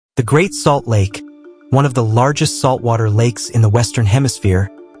The Great Salt Lake, one of the largest saltwater lakes in the Western Hemisphere,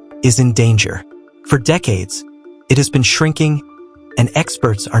 is in danger. For decades, it has been shrinking, and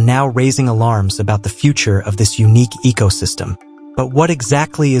experts are now raising alarms about the future of this unique ecosystem. But what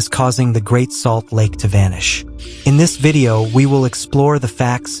exactly is causing the Great Salt Lake to vanish? In this video, we will explore the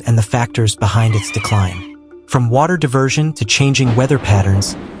facts and the factors behind its decline. From water diversion to changing weather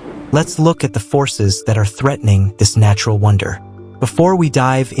patterns, let's look at the forces that are threatening this natural wonder. Before we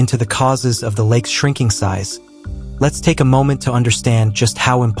dive into the causes of the lake's shrinking size, let's take a moment to understand just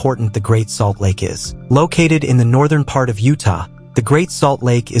how important the Great Salt Lake is. Located in the northern part of Utah, the Great Salt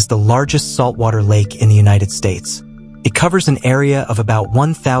Lake is the largest saltwater lake in the United States. It covers an area of about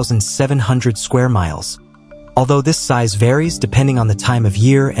 1,700 square miles. Although this size varies depending on the time of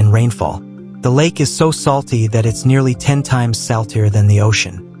year and rainfall, the lake is so salty that it's nearly 10 times saltier than the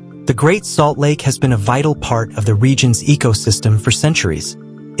ocean. The Great Salt Lake has been a vital part of the region's ecosystem for centuries.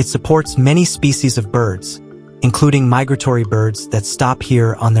 It supports many species of birds, including migratory birds that stop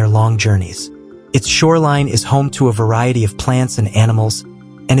here on their long journeys. Its shoreline is home to a variety of plants and animals,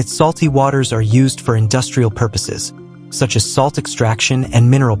 and its salty waters are used for industrial purposes, such as salt extraction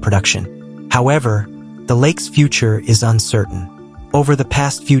and mineral production. However, the lake's future is uncertain. Over the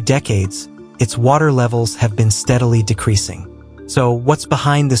past few decades, its water levels have been steadily decreasing. So, what's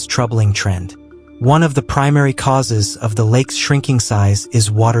behind this troubling trend? One of the primary causes of the lake's shrinking size is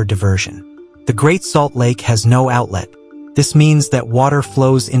water diversion. The Great Salt Lake has no outlet. This means that water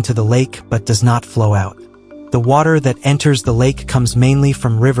flows into the lake but does not flow out. The water that enters the lake comes mainly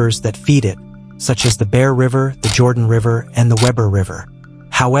from rivers that feed it, such as the Bear River, the Jordan River, and the Weber River.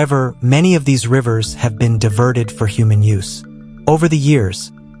 However, many of these rivers have been diverted for human use. Over the years,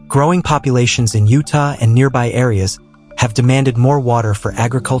 growing populations in Utah and nearby areas have demanded more water for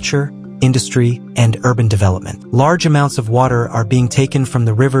agriculture, industry, and urban development. Large amounts of water are being taken from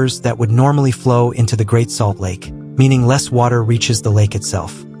the rivers that would normally flow into the Great Salt Lake, meaning less water reaches the lake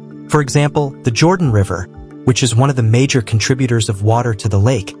itself. For example, the Jordan River, which is one of the major contributors of water to the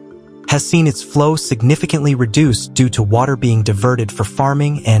lake, has seen its flow significantly reduced due to water being diverted for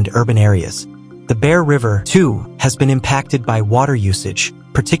farming and urban areas. The Bear River, too, has been impacted by water usage,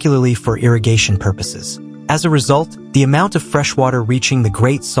 particularly for irrigation purposes. As a result, the amount of fresh water reaching the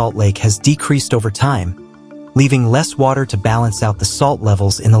Great Salt Lake has decreased over time, leaving less water to balance out the salt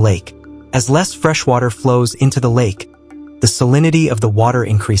levels in the lake. As less fresh water flows into the lake, the salinity of the water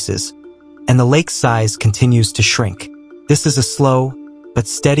increases, and the lake's size continues to shrink. This is a slow but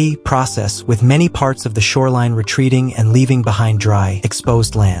steady process, with many parts of the shoreline retreating and leaving behind dry,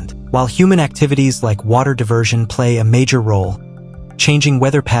 exposed land. While human activities like water diversion play a major role, changing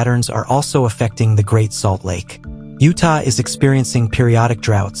weather patterns are also affecting the Great Salt Lake. Utah is experiencing periodic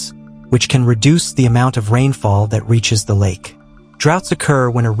droughts, which can reduce the amount of rainfall that reaches the lake. Droughts occur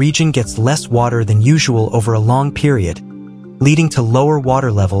when a region gets less water than usual over a long period, leading to lower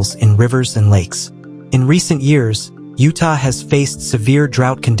water levels in rivers and lakes. In recent years, Utah has faced severe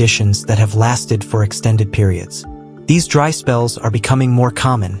drought conditions that have lasted for extended periods. These dry spells are becoming more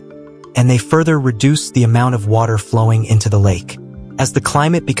common, and they further reduce the amount of water flowing into the lake. As the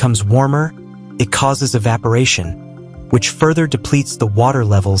climate becomes warmer, it causes evaporation, which further depletes the water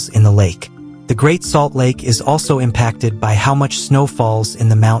levels in the lake. The Great Salt Lake is also impacted by how much snow falls in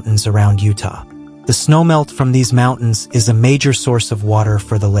the mountains around Utah. The snowmelt from these mountains is a major source of water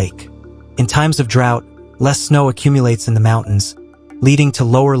for the lake. In times of drought, less snow accumulates in the mountains, leading to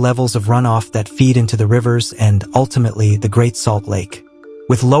lower levels of runoff that feed into the rivers and, ultimately, the Great Salt Lake.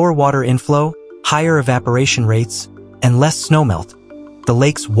 With lower water inflow, higher evaporation rates, and less snowmelt, the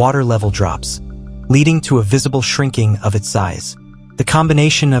lake's water level drops, leading to a visible shrinking of its size. The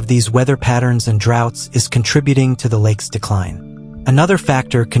combination of these weather patterns and droughts is contributing to the lake's decline. Another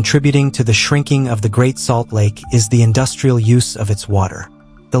factor contributing to the shrinking of the Great Salt Lake is the industrial use of its water.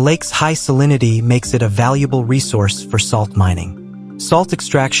 The lake's high salinity makes it a valuable resource for salt mining. Salt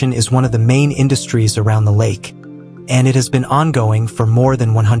extraction is one of the main industries around the lake, and it has been ongoing for more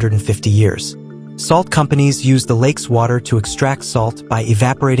than 150 years. Salt companies use the lake's water to extract salt by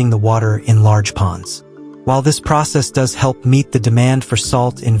evaporating the water in large ponds. While this process does help meet the demand for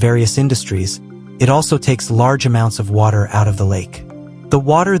salt in various industries, it also takes large amounts of water out of the lake. The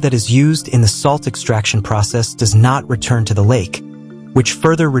water that is used in the salt extraction process does not return to the lake, which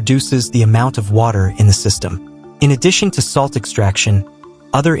further reduces the amount of water in the system. In addition to salt extraction,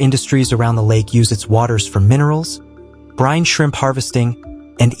 other industries around the lake use its waters for minerals, brine shrimp harvesting,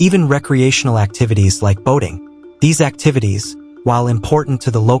 and even recreational activities like boating. These activities, while important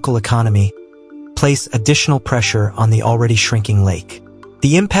to the local economy, place additional pressure on the already shrinking lake.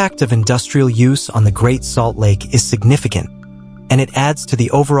 The impact of industrial use on the Great Salt Lake is significant, and it adds to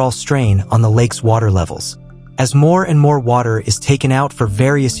the overall strain on the lake's water levels. As more and more water is taken out for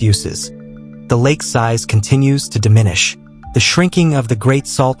various uses, the lake's size continues to diminish. The shrinking of the Great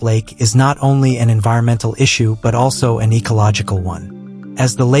Salt Lake is not only an environmental issue but also an ecological one.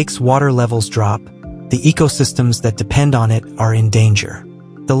 As the lake's water levels drop, the ecosystems that depend on it are in danger.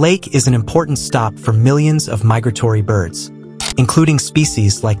 The lake is an important stop for millions of migratory birds, including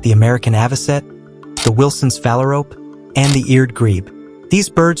species like the American avocet, the Wilson's phalarope, and the eared grebe. These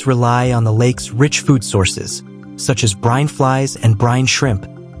birds rely on the lake's rich food sources, such as brine flies and brine shrimp,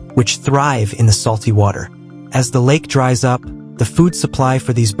 which thrive in the salty water. As the lake dries up, the food supply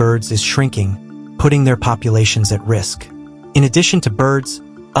for these birds is shrinking, putting their populations at risk. In addition to birds,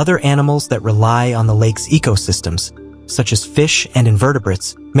 other animals that rely on the lake's ecosystems, such as fish and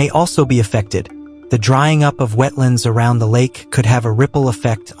invertebrates, may also be affected. The drying up of wetlands around the lake could have a ripple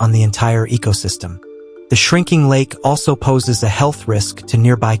effect on the entire ecosystem. The shrinking lake also poses a health risk to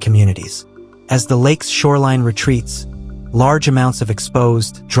nearby communities. As the lake's shoreline retreats, large amounts of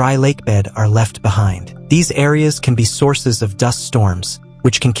exposed, dry lakebed are left behind. These areas can be sources of dust storms,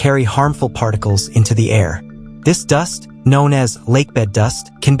 which can carry harmful particles into the air. This dust, known as lakebed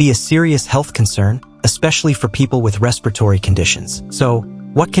dust, can be a serious health concern, especially for people with respiratory conditions. So,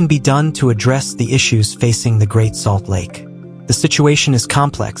 what can be done to address the issues facing the Great Salt Lake? The situation is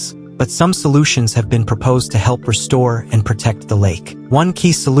complex, but some solutions have been proposed to help restore and protect the lake. One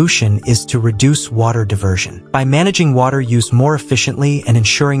key solution is to reduce water diversion. By managing water use more efficiently and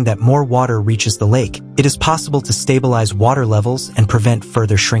ensuring that more water reaches the lake, it is possible to stabilize water levels and prevent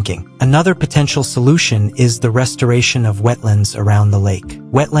further shrinking. Another potential solution is the restoration of wetlands around the lake.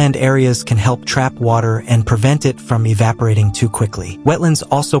 Wetland areas can help trap water and prevent it from evaporating too quickly. Wetlands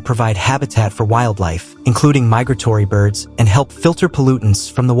also provide habitat for wildlife, including migratory birds, and help filter pollutants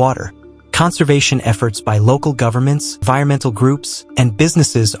from the water. Conservation efforts by local governments, environmental groups, and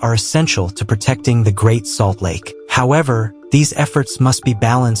businesses are essential to protecting the Great Salt Lake. However, these efforts must be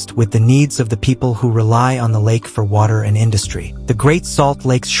balanced with the needs of the people who rely on the lake for water and industry. The Great Salt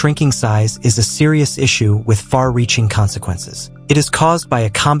Lake's shrinking size is a serious issue with far-reaching consequences. It is caused by a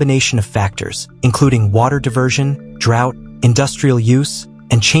combination of factors, including water diversion, drought, industrial use,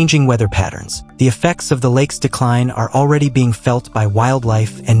 and changing weather patterns. The effects of the lake's decline are already being felt by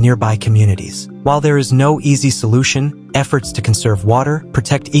wildlife and nearby communities. While there is no easy solution, efforts to conserve water,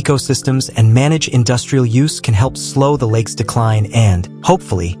 protect ecosystems, and manage industrial use can help slow the lake's decline and,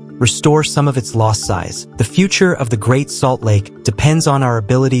 hopefully, restore some of its lost size. The future of the Great Salt Lake depends on our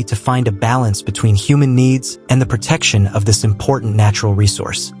ability to find a balance between human needs and the protection of this important natural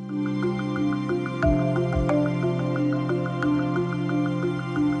resource.